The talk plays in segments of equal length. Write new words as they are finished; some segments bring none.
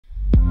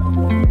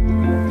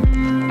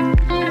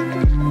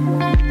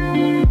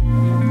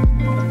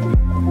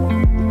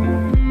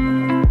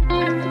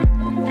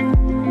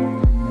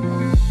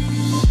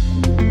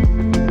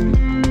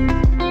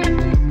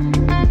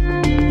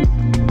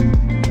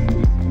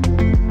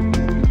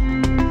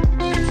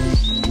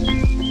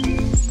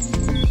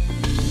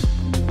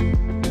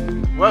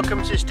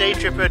welcome to Day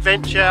Trip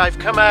Adventure. I've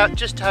come out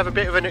just to have a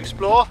bit of an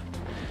explore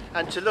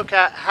and to look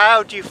at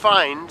how do you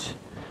find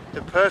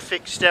the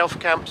perfect stealth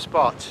camp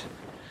spot.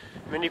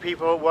 Many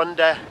people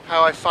wonder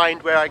how I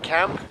find where I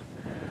camp,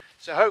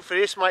 so hopefully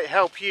this might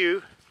help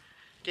you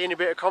gain a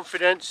bit of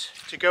confidence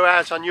to go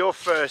out on your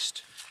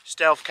first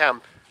stealth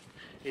camp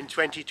in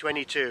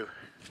 2022.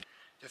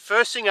 The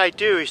first thing I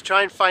do is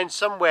try and find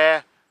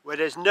somewhere where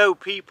there's no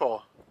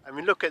people. I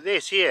mean, look at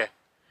this here.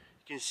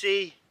 You can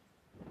see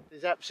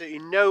there's absolutely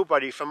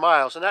nobody for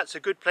miles, and that's a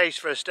good place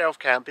for a stealth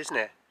camp, isn't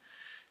it?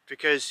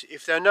 Because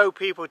if there are no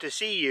people to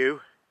see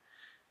you,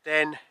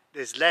 then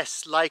there's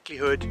less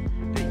likelihood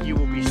that you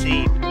will be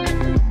seen.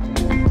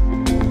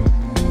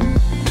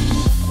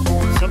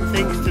 Some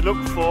things to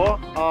look for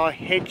are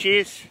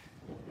hedges,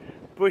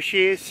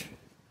 bushes,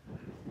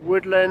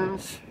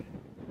 woodlands,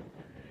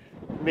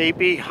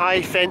 maybe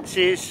high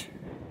fences,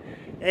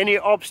 any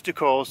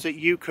obstacles that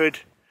you could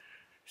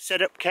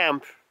set up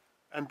camp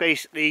and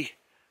basically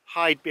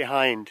hide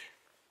behind.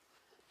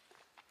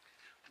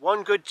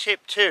 One good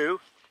tip too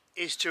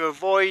is to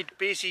avoid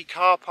busy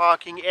car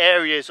parking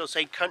areas, or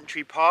say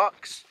country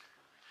parks.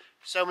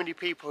 So many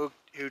people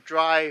who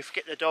drive,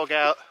 get the dog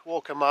out,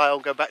 walk a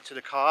mile, go back to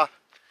the car,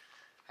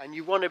 and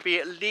you want to be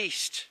at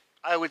least,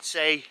 I would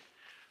say,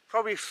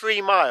 probably 3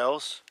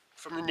 miles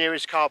from the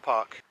nearest car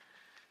park.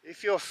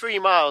 If you're 3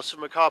 miles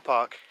from a car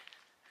park,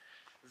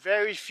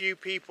 very few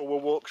people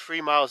will walk 3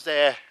 miles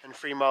there and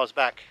 3 miles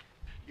back.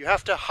 You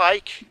have to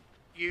hike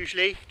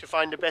usually to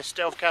find the best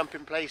stealth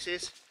camping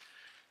places,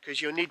 because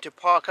you'll need to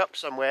park up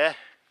somewhere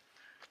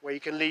where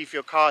you can leave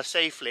your car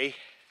safely.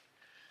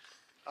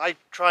 I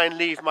try and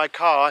leave my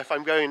car, if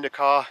I'm going in the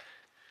car,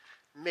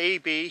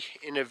 maybe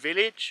in a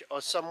village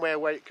or somewhere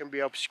where it can be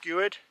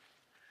obscured.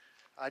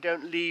 I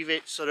don't leave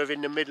it sort of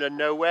in the middle of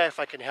nowhere if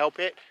I can help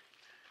it,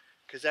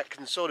 because that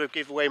can sort of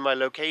give away my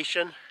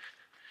location.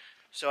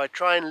 So I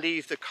try and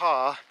leave the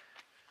car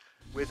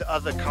with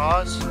other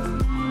cars.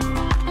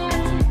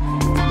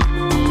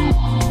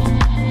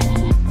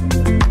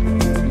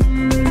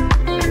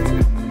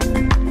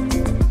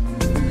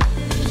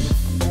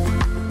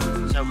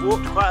 So I've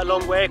walked quite a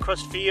long way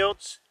across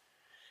fields,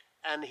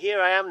 and here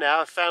I am now.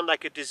 I've found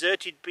like a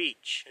deserted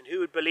beach, and who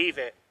would believe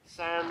it?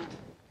 Sand,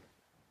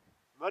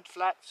 mud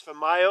flats for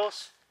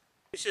miles.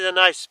 This is a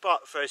nice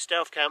spot for a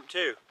stealth camp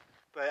too,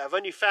 but I've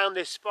only found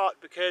this spot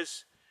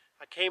because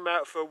I came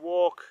out for a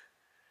walk.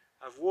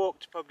 I've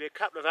walked probably a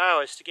couple of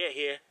hours to get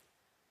here.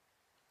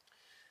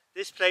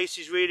 This place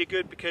is really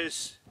good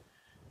because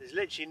there's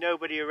literally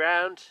nobody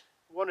around.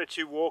 1 or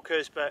 2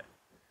 walkers, but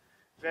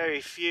very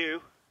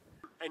few.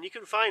 And you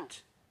can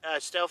find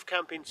stealth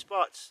camping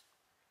spots,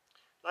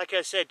 like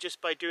I said,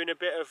 just by doing a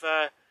bit of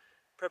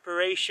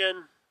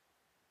preparation,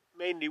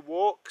 mainly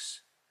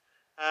walks.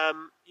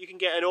 You can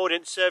get an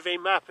ordnance survey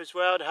map as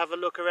well to have a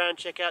look around,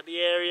 check out the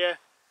area.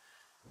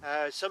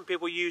 Some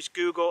people use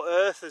Google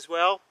Earth as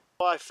well.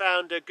 I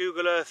found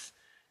Google Earth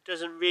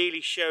doesn't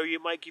really show you,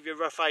 it might give you a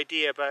rough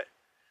idea, but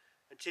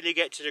until you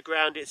get to the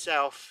ground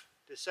itself,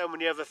 there's so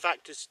many other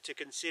factors to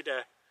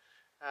consider,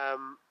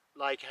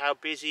 like how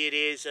busy it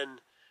is, and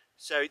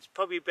so it's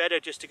probably better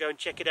just to go and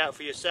check it out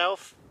for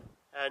yourself,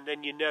 and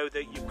then you know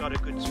that you've got a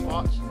good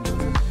spot.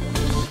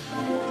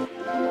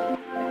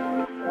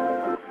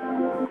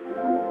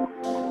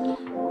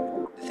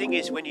 The thing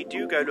is, when you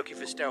do go looking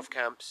for stealth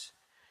camps,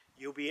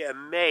 you'll be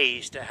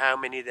amazed at how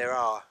many there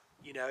are.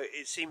 You know,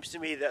 it seems to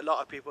me that a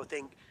lot of people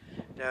think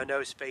there are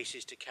no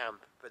spaces to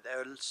camp, but there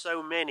are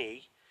so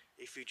many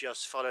if you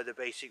just follow the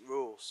basic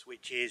rules,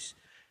 which is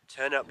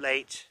turn up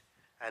late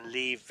and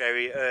leave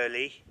very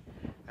early.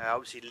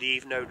 Obviously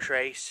leave no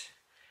trace,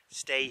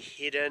 stay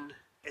hidden.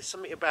 It's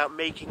something about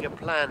making a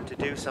plan to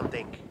do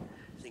something.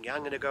 Thinking,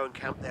 I'm going to go and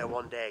camp there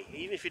one day,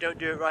 even if you don't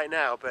do it right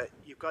now, but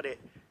you've got it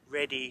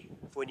ready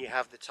for when you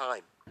have the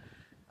time.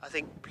 I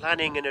think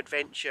planning an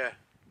adventure,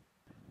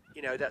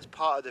 you know, that's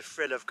part of the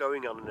thrill of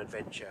going on an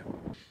adventure.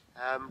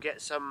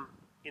 Get some,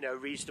 you know,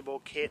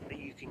 reasonable kit that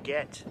you can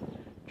get.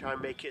 Try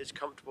and make it as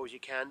comfortable as you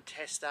can.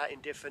 Test that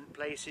in different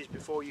places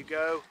before you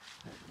go.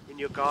 In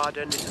your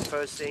garden is the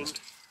first thing.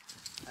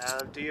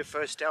 Do your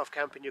first stealth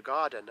camp in your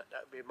garden.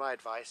 That would be my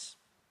advice.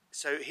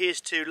 So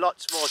here's to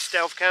lots more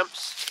stealth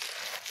camps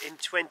in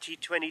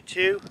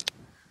 2022.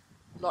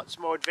 Lots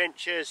more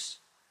adventures,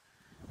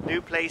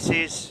 new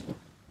places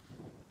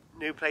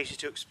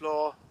to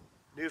explore,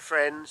 new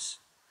friends,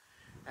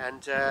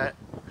 and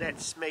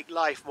let's make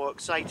life more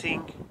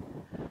exciting.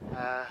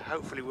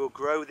 Hopefully we'll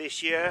grow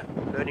this year,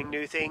 learning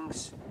new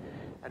things,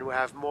 and we'll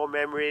have more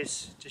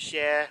memories to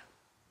share.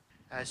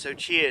 So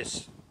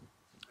cheers.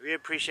 I really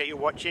appreciate you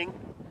watching,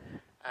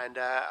 and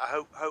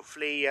I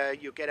hopefully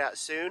you'll get out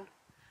soon.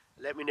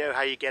 Let me know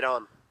how you get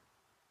on.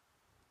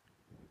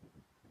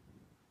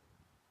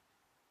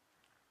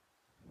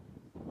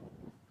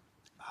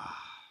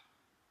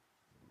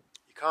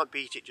 You can't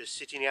beat it, just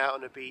sitting out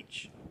on a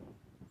beach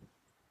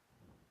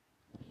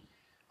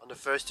on the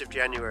 1st of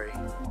January.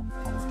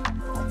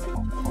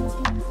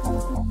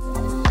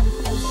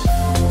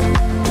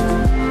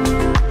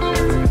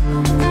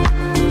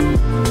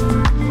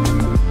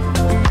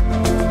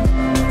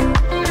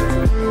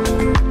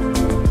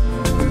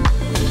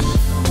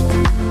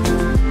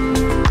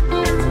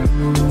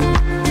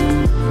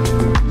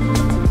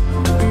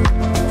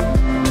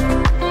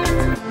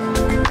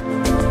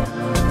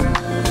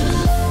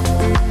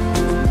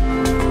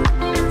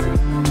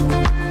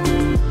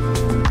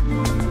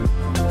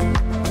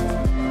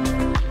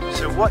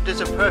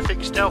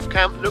 stealth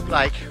camp look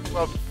like?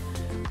 Well,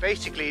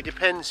 basically it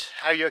depends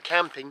how you're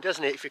camping,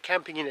 doesn't it? If you're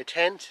camping in a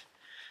tent,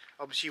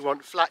 obviously you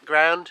want flat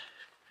ground,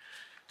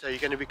 so you're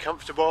going to be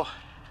comfortable.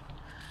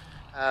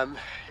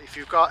 If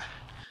you've got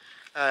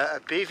a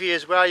bivvy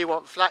as well, you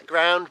want flat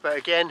ground, but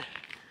again,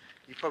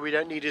 you probably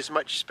don't need as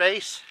much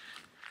space.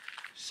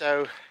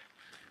 So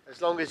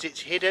as long as it's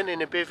hidden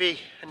in a bivvy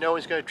and no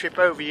one's going to trip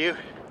over you,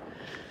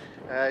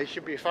 you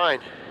should be fine.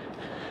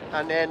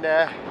 And then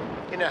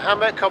in a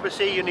hammock,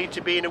 obviously you need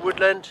to be in a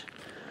woodland,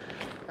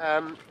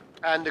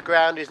 and the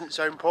ground isn't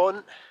so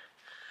important.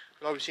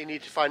 But obviously you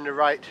need to find the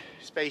right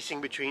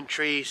spacing between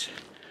trees,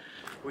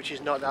 which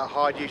is not that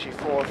hard, usually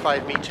 4 or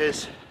 5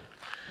 meters.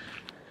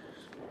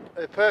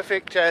 The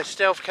perfect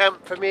stealth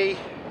camp for me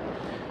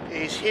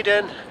is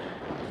hidden,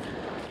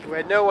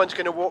 where no one's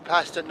going to walk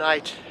past at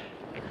night,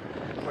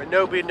 where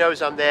nobody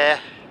knows I'm there,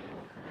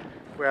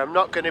 where I'm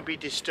not going to be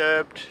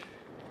disturbed,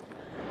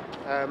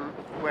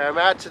 where I'm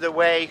out of the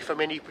way from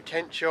any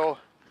potential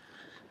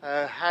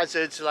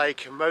hazards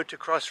like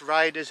motocross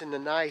riders in the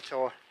night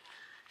or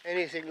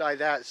anything like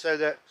that, so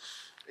that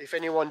if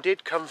anyone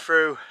did come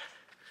through,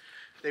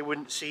 they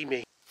wouldn't see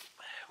me.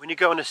 When you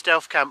go on a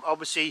stealth camp,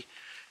 obviously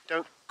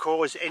don't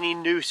cause any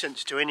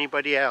nuisance to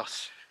anybody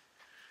else.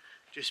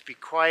 Just be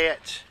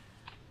quiet,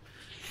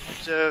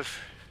 observe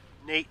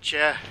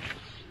nature,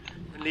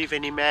 and leave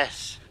any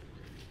mess.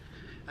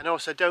 And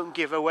also don't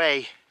give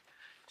away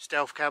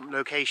stealth camp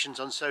locations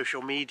on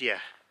social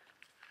media,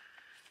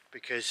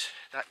 because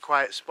that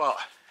quiet spot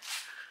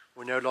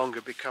will no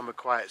longer become a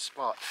quiet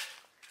spot.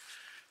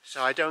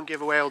 So I don't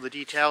give away all the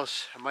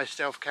details of my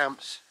stealth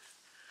camps.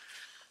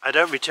 I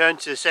don't return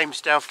to the same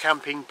stealth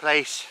camping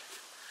place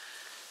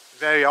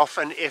very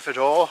often, if at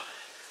all.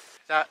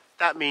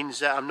 That means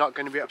that I'm not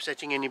going to be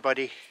upsetting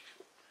anybody,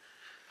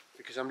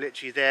 because I'm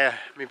literally there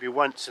maybe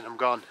once and I'm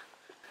gone.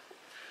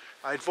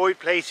 I avoid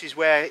places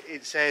where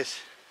it says,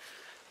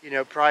 you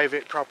know,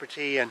 private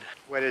property, and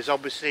where there's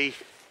obviously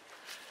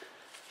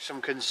some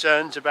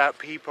concerns about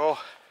people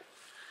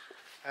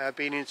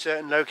being in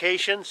certain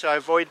locations, so I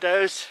avoid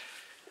those.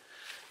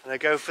 And I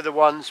go for the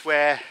ones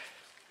where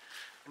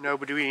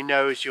nobody really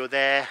knows you're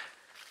there,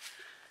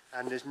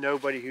 and there's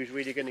nobody who's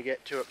really going to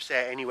get too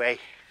upset anyway.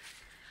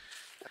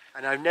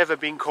 And I've never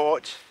been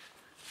caught,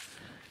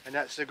 and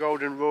that's the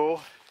golden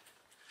rule.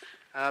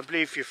 I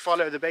believe if you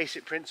follow the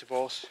basic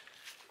principles,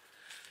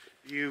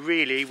 you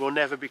really will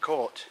never be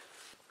caught.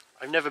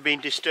 I've never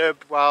been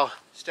disturbed while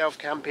stealth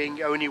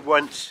camping, only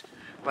once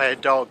by a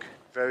dog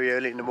very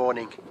early in the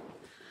morning.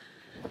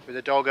 But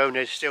the dog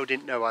owner still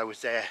didn't know I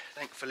was there,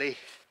 thankfully.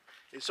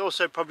 It's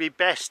also probably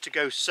best to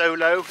go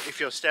solo if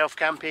you're stealth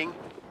camping,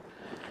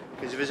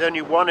 because if there's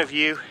only one of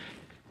you,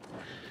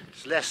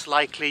 it's less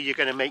likely you're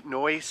going to make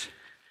noise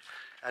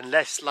and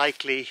less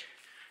likely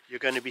you're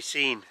going to be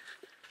seen.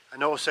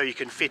 And also you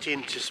can fit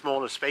into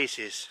smaller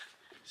spaces.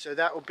 So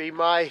that will be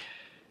my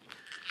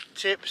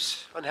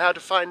tips on how to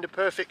find the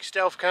perfect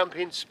stealth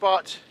camping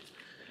spot.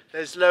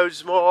 There's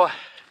loads more.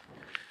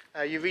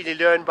 You really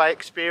learn by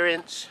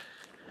experience.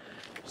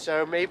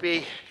 So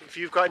maybe if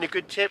you've got any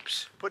good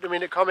tips, put them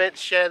in the comments,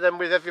 share them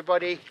with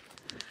everybody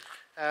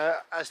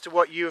as to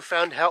what you have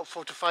found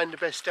helpful to find the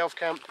best stealth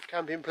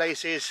camping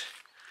places.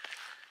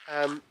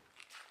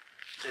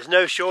 There's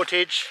no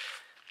shortage.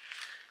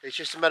 It's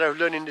just a matter of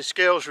learning the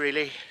skills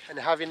really, and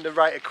having the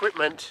right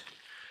equipment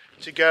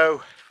to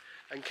go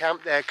and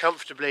camp there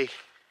comfortably.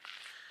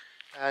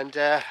 And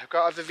I've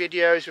got other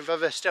videos with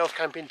other stealth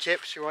camping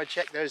tips, if you want to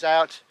check those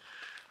out.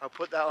 I'll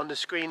put that on the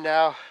screen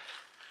now.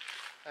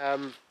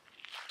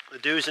 The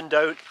do's and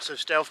don'ts of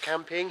stealth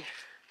camping.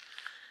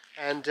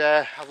 And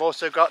I've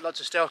also got lots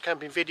of stealth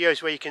camping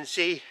videos where you can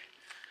see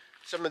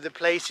some of the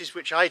places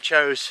which I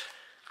chose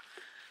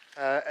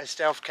as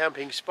stealth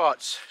camping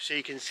spots, so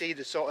you can see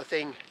the sort of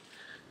thing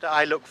that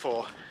I look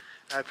for.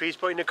 Please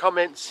put in the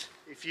comments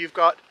if you've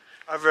got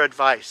other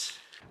advice.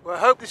 Well, I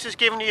hope this has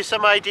given you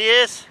some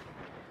ideas,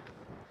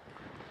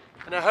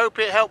 and I hope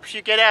it helps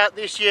you get out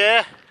this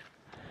year.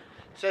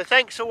 So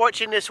thanks for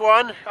watching this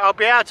one. I'll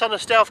be out on a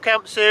stealth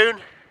camp soon,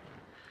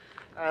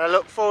 and I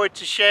look forward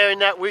to sharing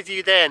that with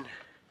you then.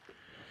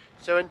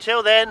 So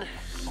until then,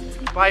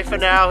 bye for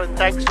now, and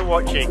thanks for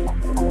watching.